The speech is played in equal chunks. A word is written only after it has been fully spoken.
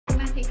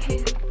Okay,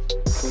 guys.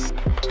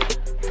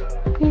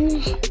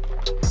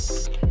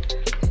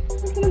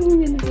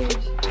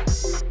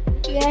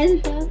 Yan.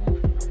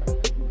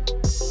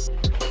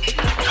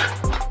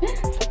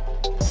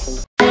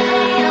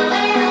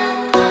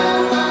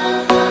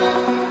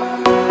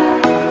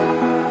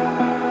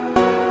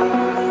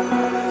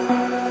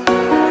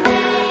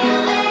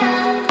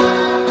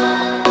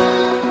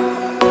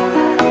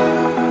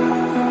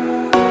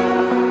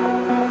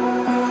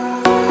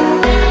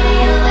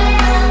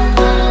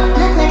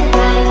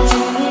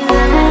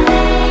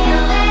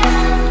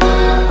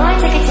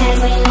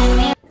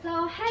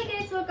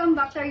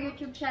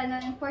 YouTube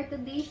channel, and for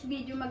today's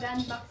video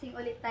mag-unboxing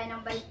ulit tayo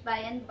ng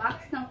Balikbayan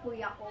box ng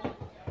kuya ko.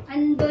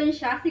 Andun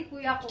siya, si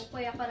kuya ko,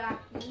 Kuya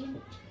Rocky.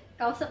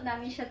 Kausap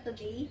namin siya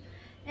today.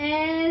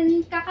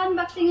 And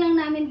kaka-unboxing lang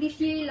namin,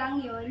 this year lang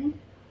yun.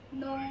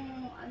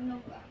 Nung, ano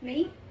ba,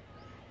 May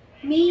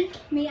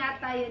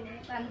ata yun eh,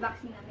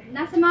 unboxing namin.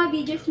 Nasa mga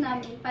videos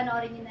namin,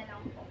 panoorin nyo na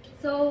lang po.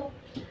 So,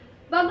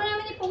 bago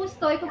namin i-post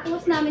to,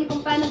 ipopost namin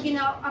kung paano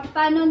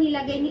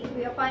nilagay ni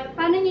kuya,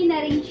 paano niya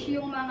na-arrange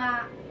yung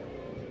mga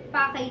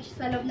package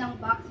sa loob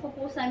ng box.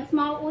 Pupusan. Mas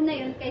mauuna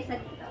yun kaysa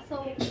dito.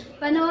 So,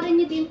 panoorin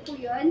nyo din po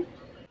yun.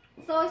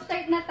 So,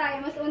 start na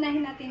tayo. Mas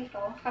unahin natin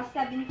to. Kasi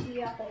sabi ni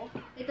kuya ko,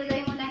 ito daw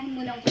yung unahin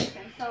mo lang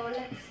buksan. So,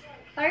 let's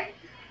start.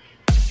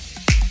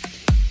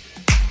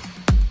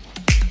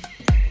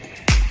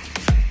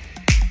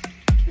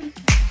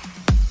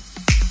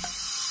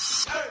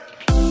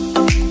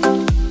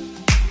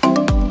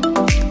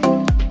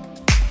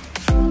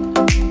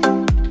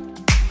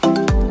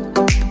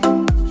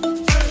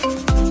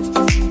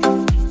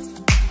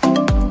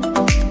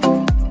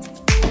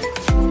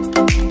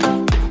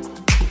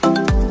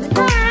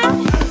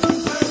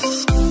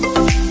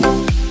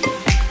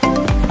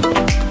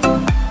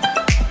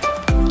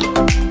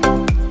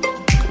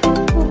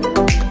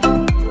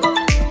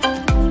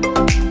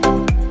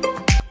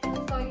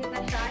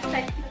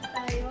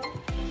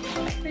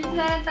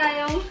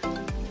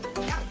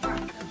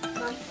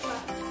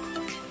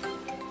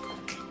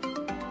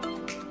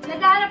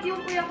 Naghahanap yung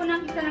kuya ko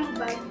ng isa ng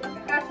bag.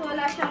 Kaso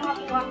wala siyang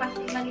makuha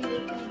kasi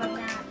maliliit yung bag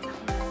na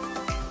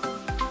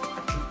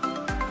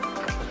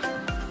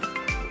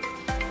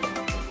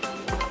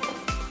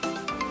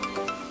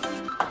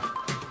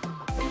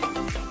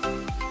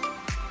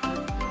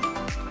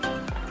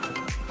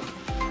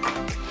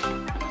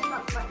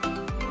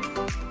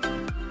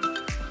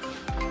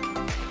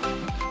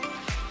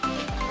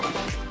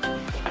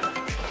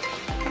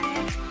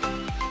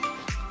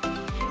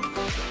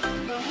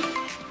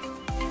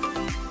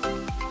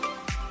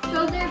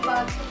shoulder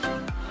bag.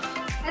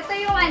 Ito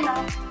yung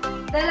ano,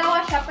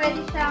 dalawa siya, pwede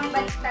siyang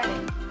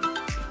baliktarin.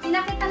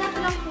 Pinakita na ito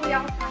ng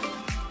kuya ko sa akin.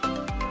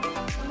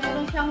 So,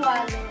 meron siyang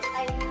wallet,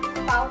 ay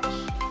pouch.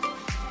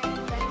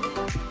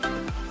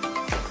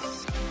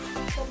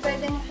 So,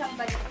 pwede mo siyang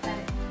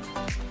baliktarin.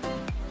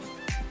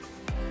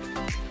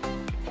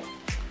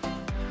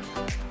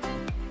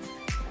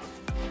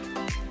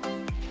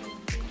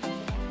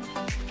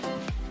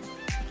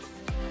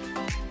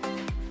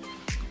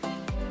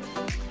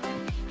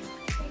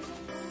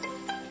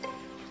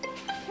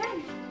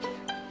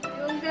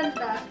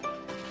 Ganda.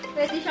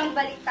 Pwede siyang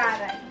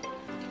baliktaran.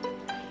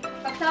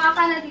 Pag sawa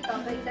ka na dito,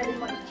 baliktarin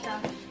mo siya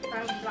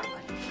para black.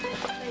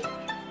 Okay.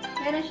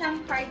 Meron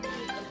siyang card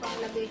dito pang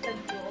lagay sa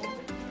loob.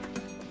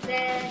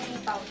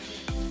 Then,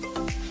 pouch.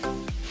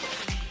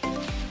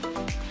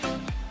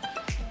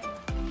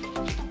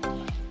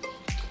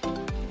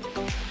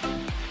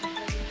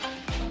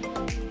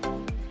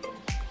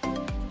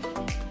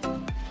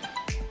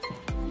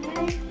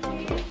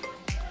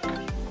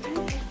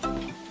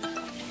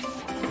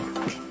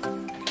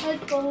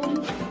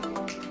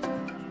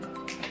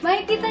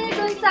 Makikita niyo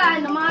dun sa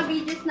mga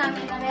videos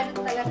namin na meron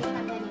talaga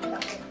kami nito.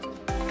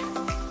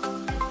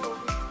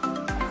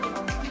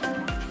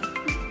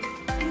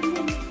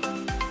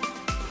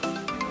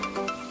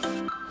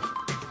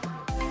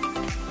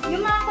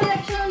 Yung mga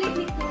collection ulit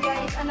ni Kuya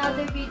is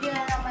another video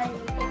na naman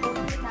yung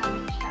ipopost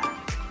namin siya.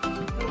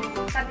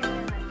 So, sabi mo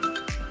naman.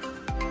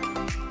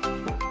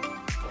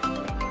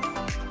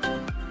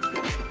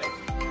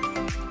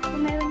 So,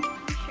 meron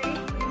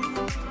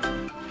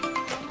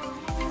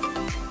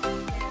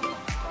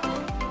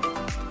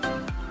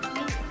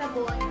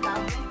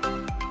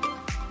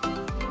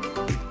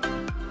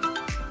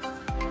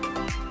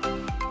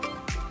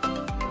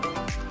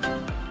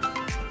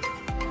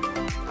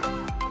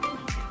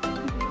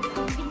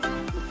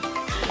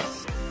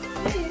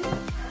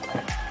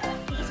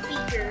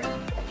shirt.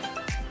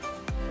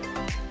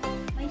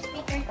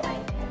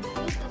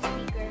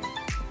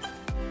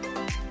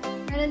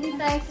 Meron din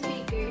tayong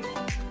speaker.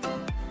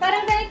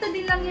 Parang ganito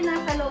din lang yung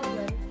nasa loob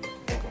nun.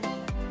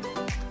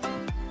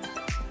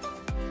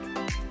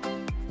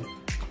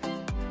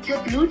 The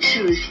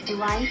Bluetooth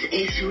device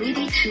is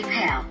ready to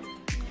pair.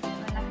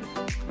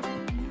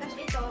 Tapos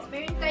ito,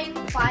 meron tayong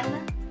fan.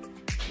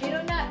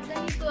 Meron na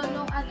ganito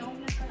nung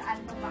nakaraan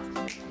na box.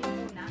 Ito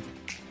muna.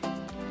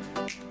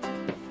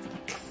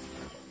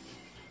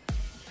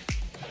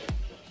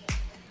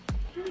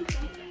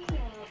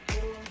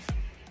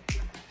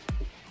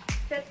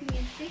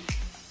 See?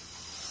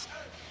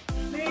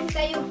 Meron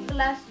tayong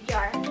glass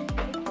jar.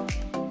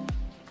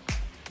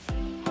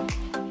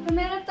 So,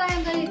 meron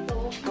tayong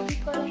ganito.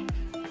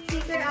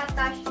 Speaker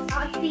attached.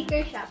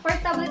 Speaker siya.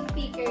 Portable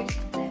speaker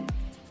system.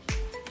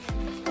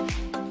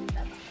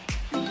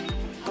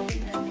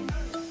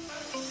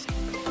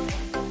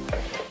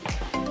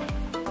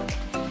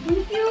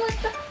 Ang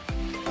cute!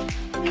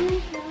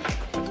 Ayan siya.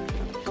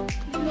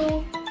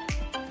 Blue.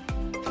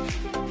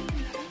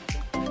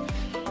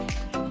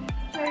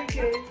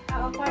 Charger.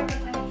 Power bank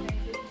na yung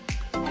charger.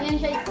 Ayan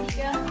siya yung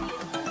speaker.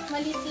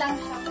 Maliit lang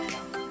siya.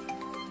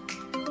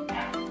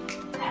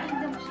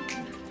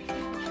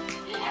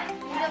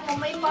 Tignan mo,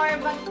 may power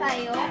bank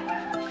tayo.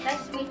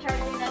 Tapos may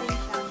charger na rin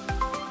siya.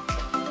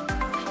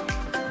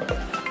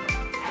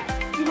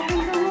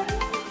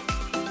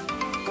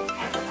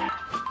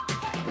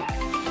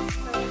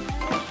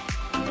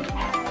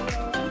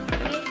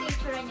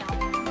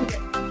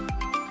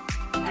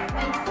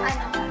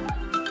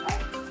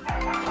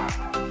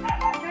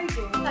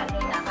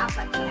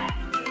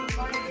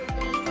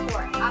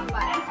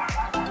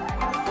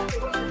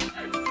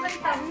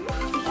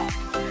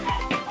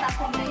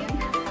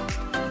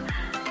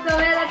 So,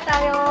 meron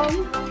tayong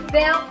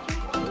belt.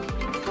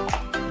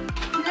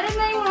 Meron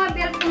na yung mga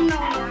belt kong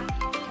nauna.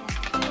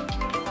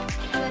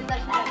 Ganda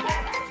siya.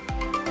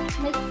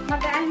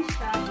 Magaan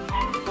siya.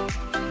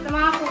 Sa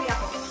mga kuya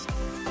ko.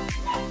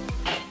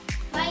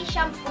 May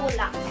shampoo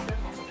lax.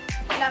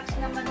 Lax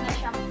naman na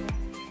shampoo.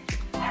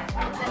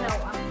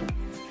 Dalawa.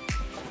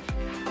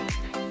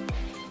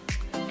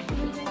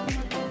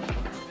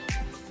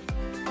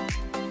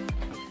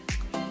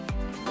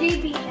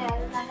 JBL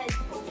na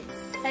headphone.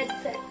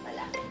 Headset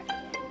pala.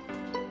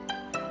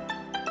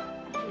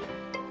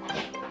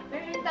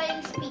 Meron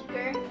tayong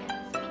speaker.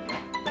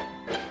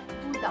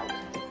 Udaw.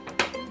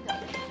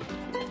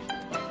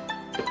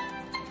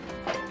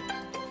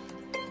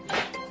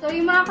 So,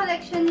 yung mga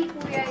collection ni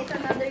Kuya is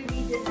another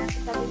video na.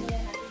 Sabi nila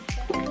natin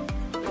siya.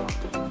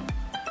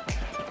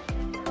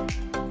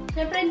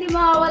 Siyempre, hindi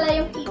mawawala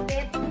yung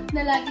ipit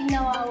na laging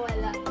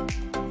nawawala.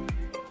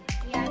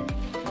 Yan.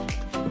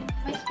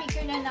 May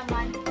speaker na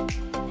naman.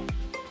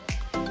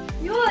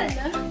 Yun!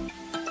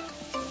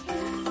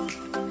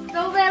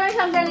 So, meron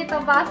siyang ganito.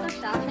 Baso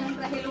siya.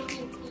 Siyempre, Hello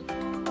Kitty.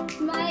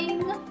 May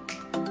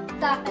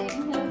sa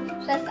akin.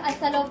 Siya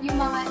sa loob yung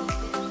mga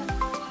ipit.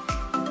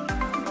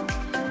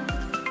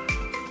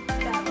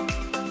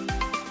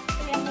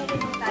 Kaya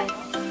meron tayo.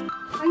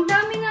 Ang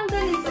dami ng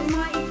ganito. Yung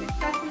mga ipit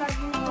kasi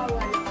laging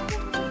nawawala.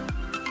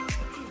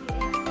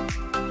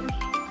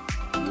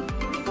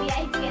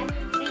 VIP.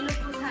 Hello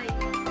po tayo.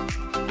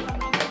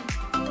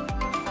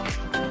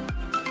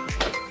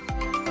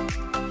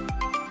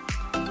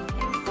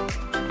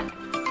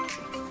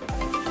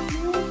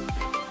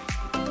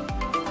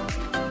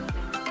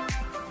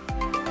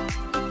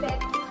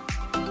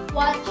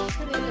 Watch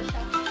relo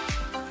siya.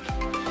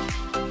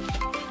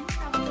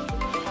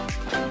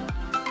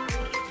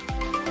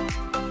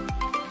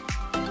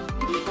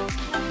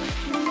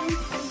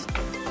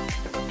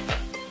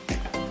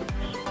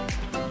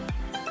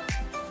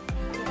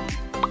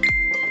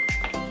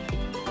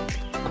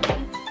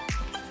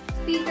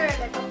 Speaker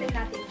ulit. Open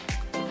natin.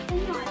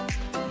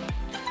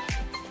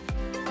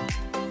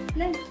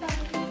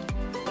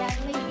 Yan,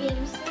 may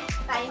games.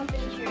 Tayong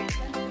t-shirt.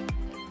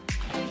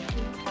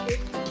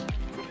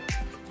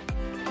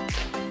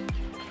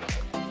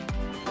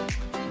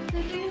 Ito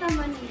yung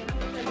naman niya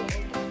sa loob.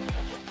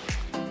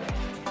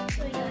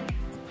 So, yan.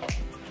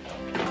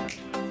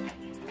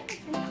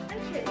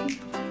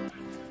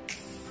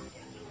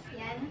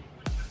 Yan.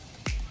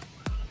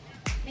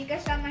 May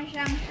kasama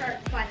siyang sharp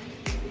fan.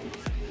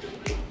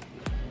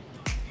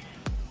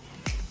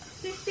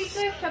 So,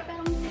 speaker siya,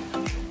 pero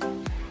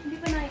hindi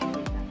pa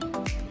nakikita.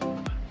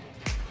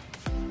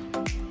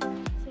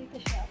 So, ito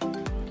siya.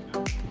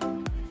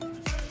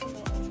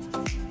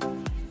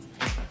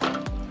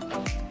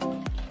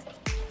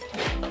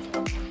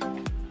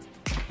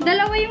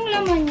 Dalawa yung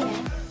laman niya.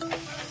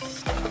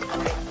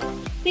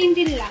 Same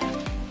din lang.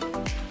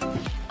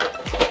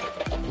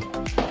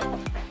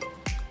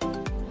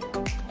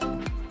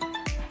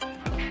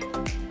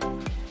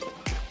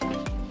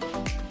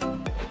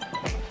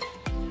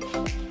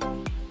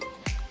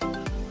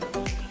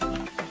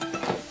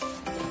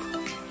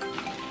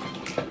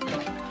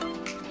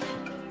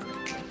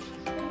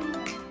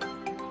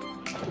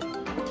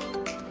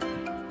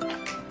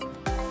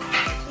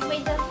 May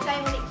dance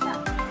tayo ulit sa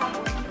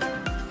sabon.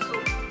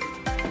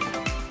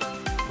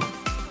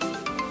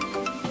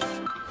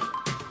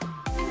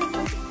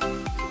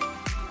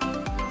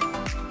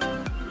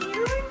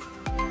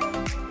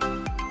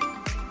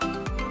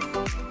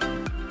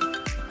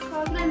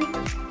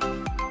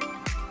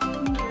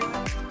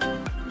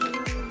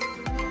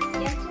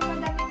 Yan, so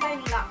madami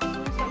tayong lax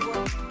na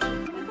sabon.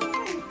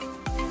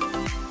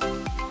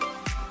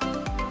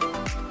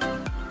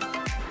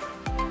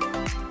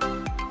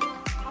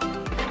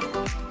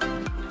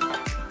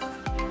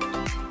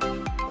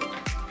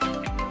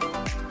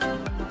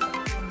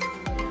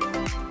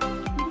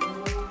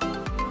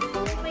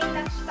 May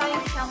lax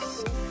tayong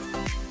shampoo.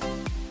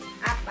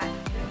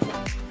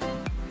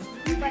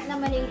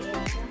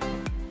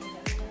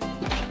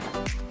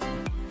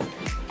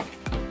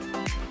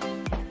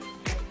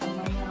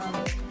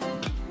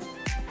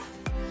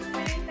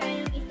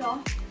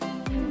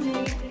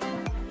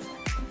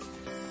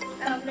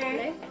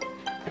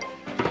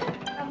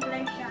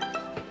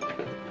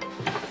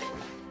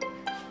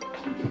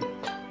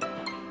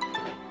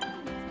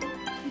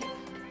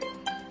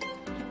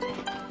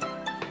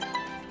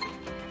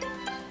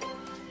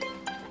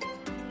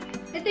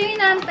 Ito yung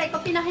inaantay ko.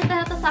 Pinakita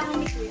na to sa akin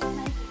ni Kuya.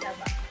 Nakikita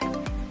ba?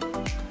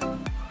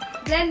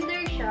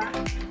 Blender siya.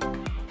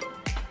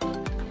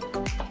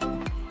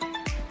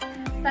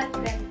 Instant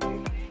blender.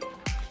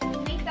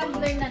 May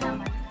tumbler na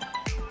naman.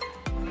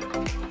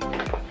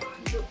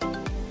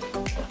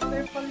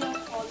 Purple yung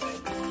color.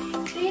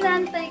 Ito yung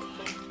inaantay ko.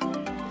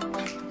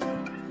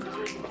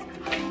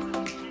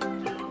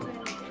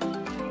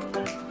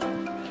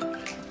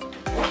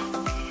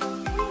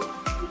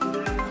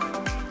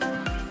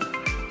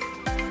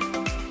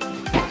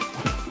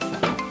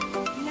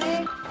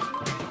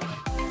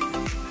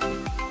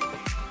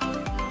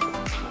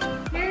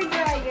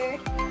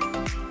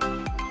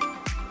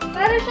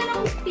 Para siya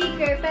ng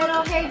speaker,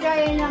 pero hair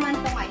dryer naman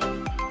to ngayon.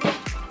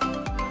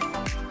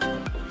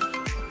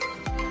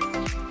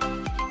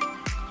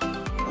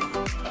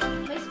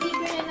 May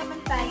speaker na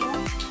naman tayo.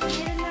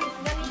 Meron na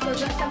ganito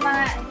doon sa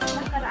mga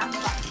nakaraang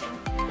box.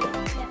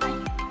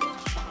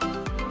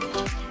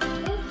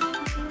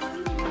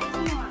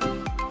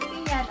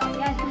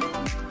 Yan.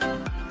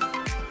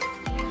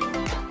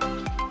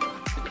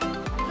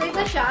 So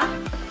ito siya.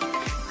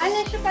 Ano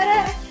siya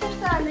para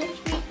sa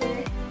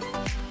speaker.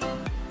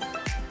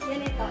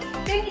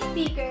 Ito yung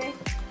speaker.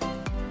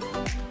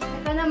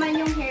 Ito naman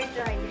yung hair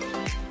dryer.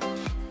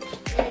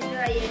 Hair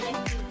dryer na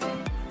speaker.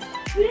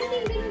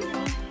 Ganun din.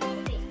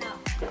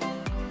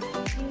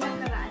 Yung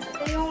nakaraan.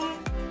 Ito yung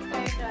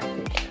hair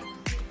dryer.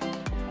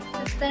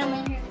 Ito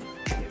naman yung hair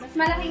dryer. Mas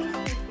malaking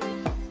speaker.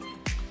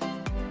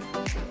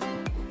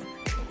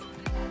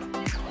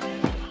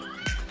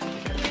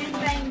 Ito yung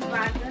time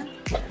bag.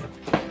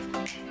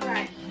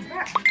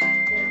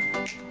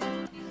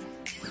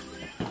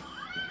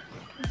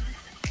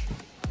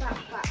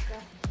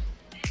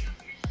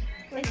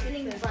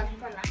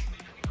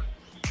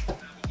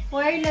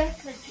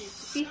 Wireless na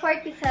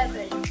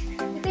P47.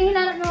 Ito yung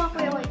hinanap naman ko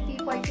yung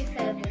P47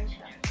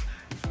 siya.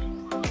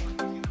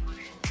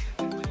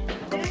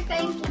 Meron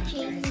tayong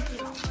keychain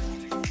dito.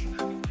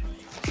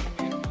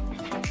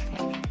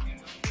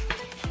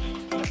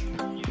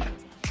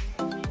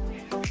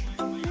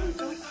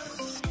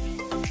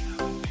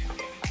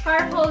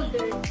 Car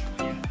holder.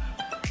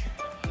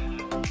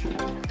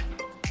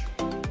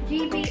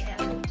 GBL.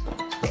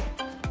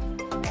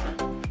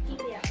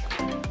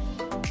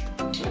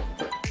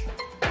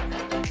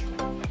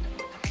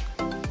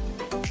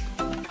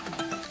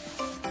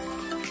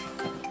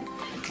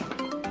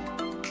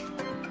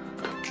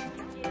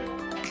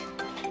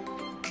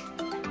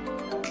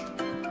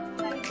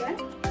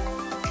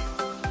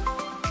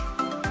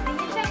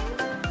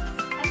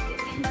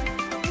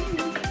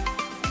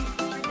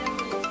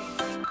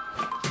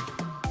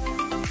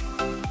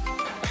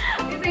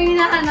 Ito yung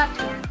hinahanap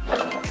niya.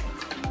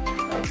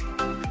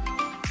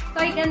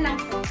 Toy gun lang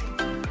po.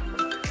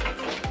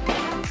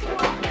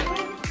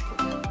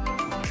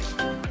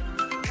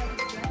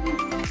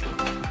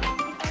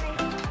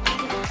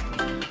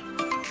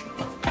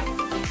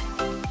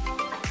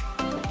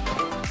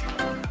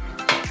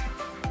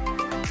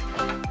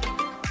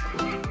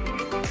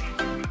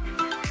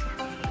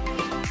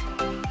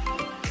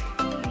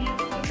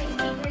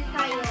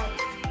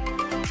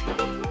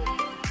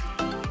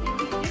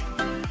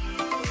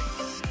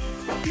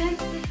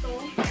 Next ito.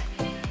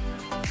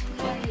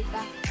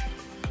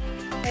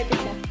 Pwede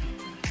siya.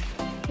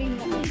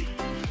 Tingnan mo.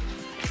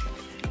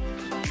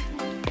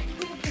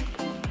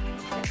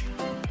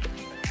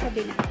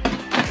 Sabi na.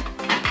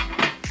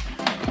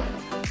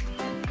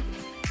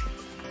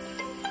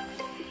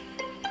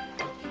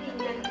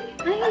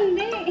 Ay,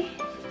 hindi.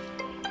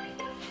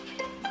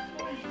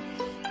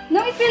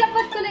 No,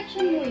 ipilapat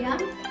collection mo yan?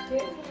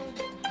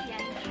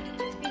 Yan.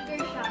 Speaker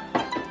siya.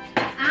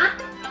 Ah?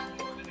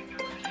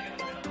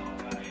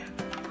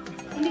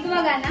 Hindi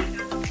gumagana?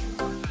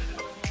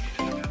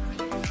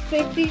 So,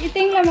 ito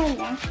yung laman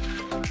niya.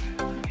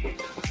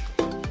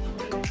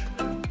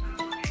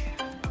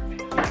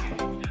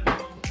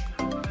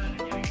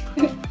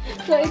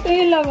 So, ito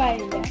yung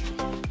laman niya.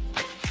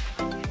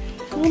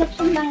 Hirap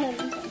siyang dahil.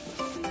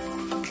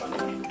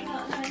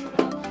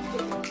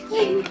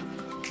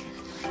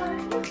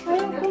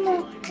 Ayaw ko na.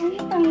 Ay,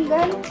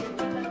 tanggal.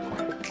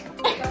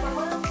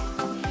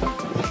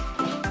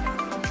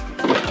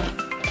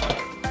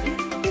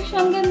 Ito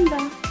siyang ganda.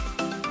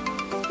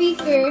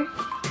 Speaker.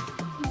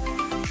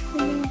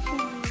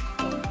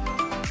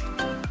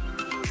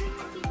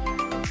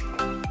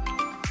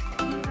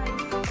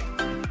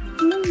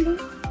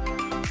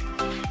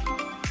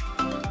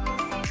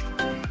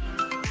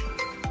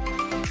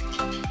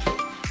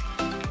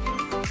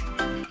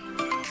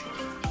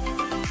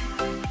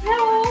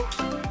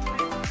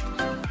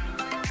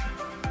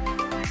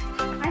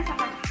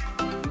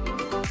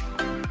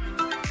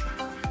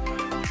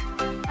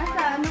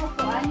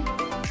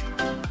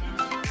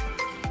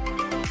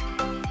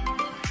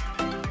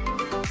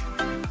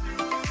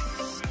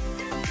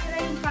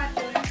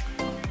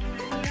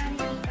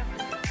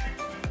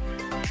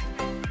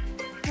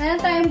 Meron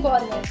tayong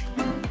bonnet.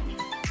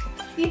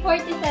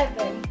 P47.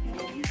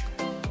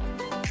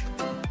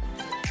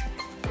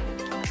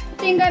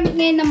 Ito yung gamit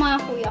ngayon ng mga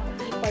kuya ko.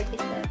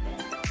 P47.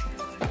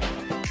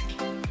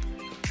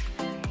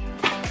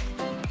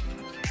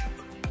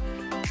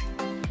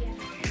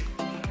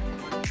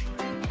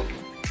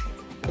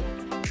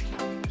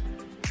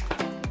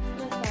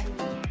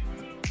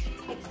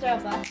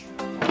 labas.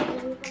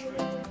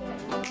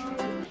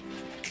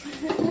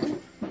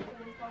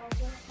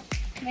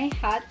 May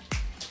hat.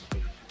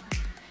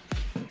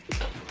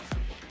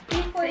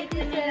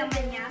 Ito na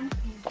naman yan.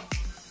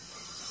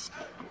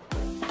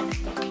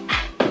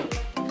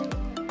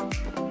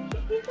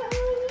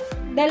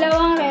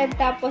 Dalawang red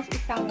tapos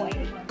isang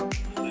white.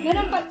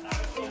 Meron pa.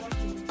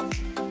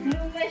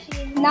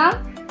 Na?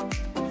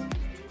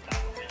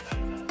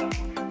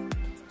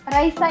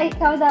 Raisa,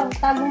 ikaw daw.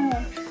 Tago mo.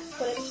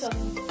 Collection.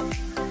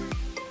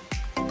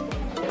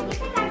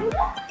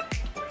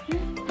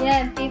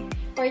 Yan,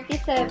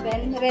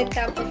 47. Red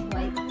tapos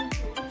white.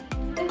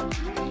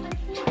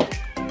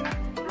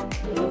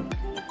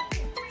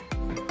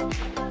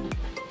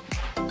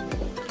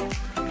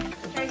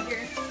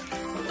 Charger.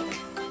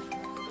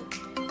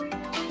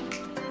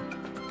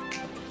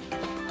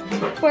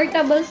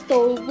 Portable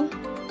stove.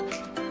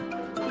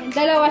 Yan,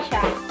 dalawa siya.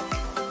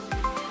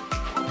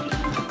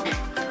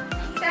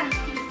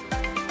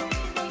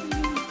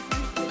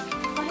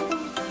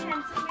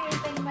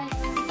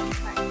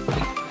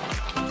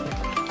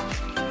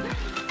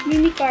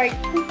 Mini card.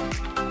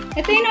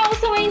 Ito yung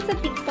nauso ngayon sa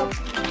TikTok.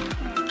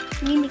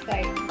 Mini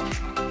card.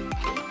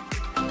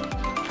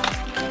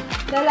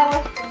 Dalawa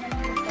siya.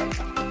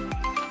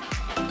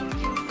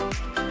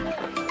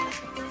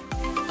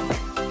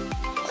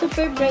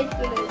 Super bright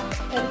color.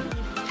 LED.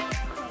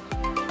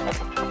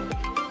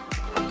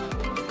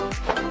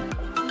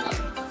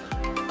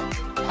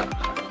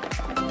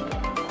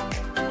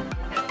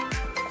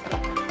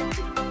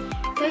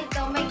 So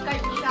ito, may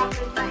card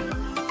shuffle tayo.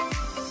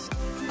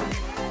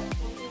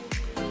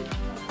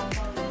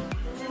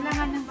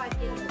 Kailangan ng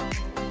budget.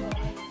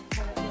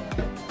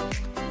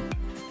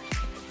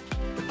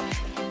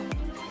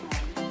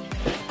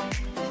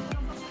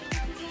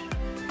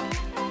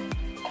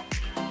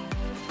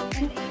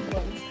 And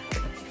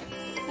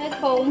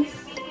headphones.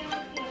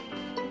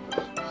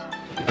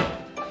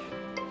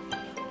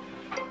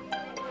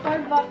 Car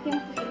vacuum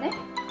cleaner.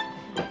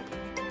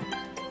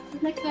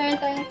 Next meron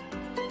tayo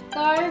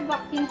car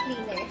vacuum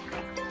cleaner.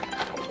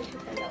 Ito siya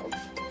sa loob.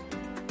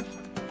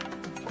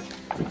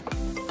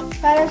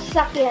 Para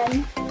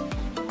sasakyan.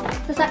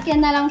 Sasakyan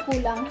na lang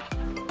kulang.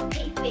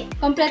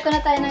 Kompleto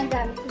na tayo ng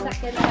gamit.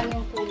 Sasakyan na lang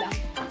yung kulang.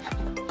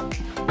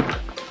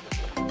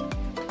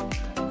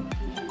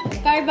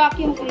 Car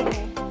vacuum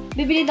cleaner.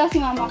 Bibili daw si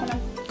mama ko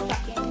ng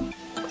sasakyan.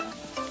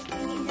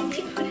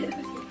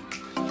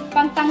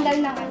 Pangtanggal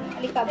ng ano,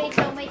 alikabok.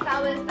 Ito, may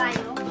towel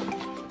tayo.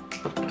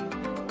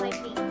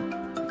 Wiping.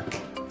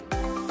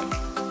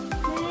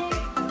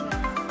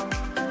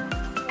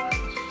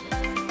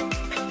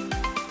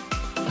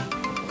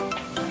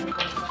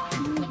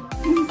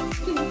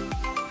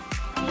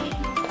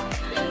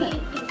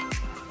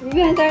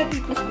 Bibigyan tayo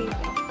tipis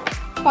dito.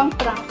 Pang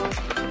prank.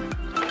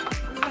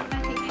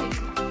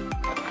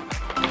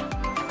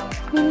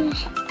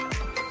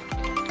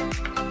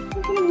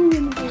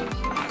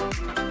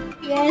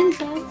 Yan.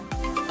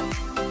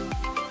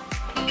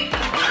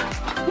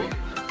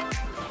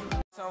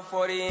 I'm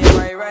 40 in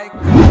my right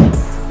car.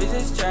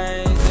 Bitches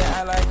change, they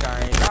act like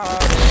I ain't all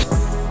this.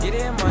 Get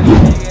it money,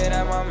 nigga,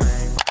 that my man.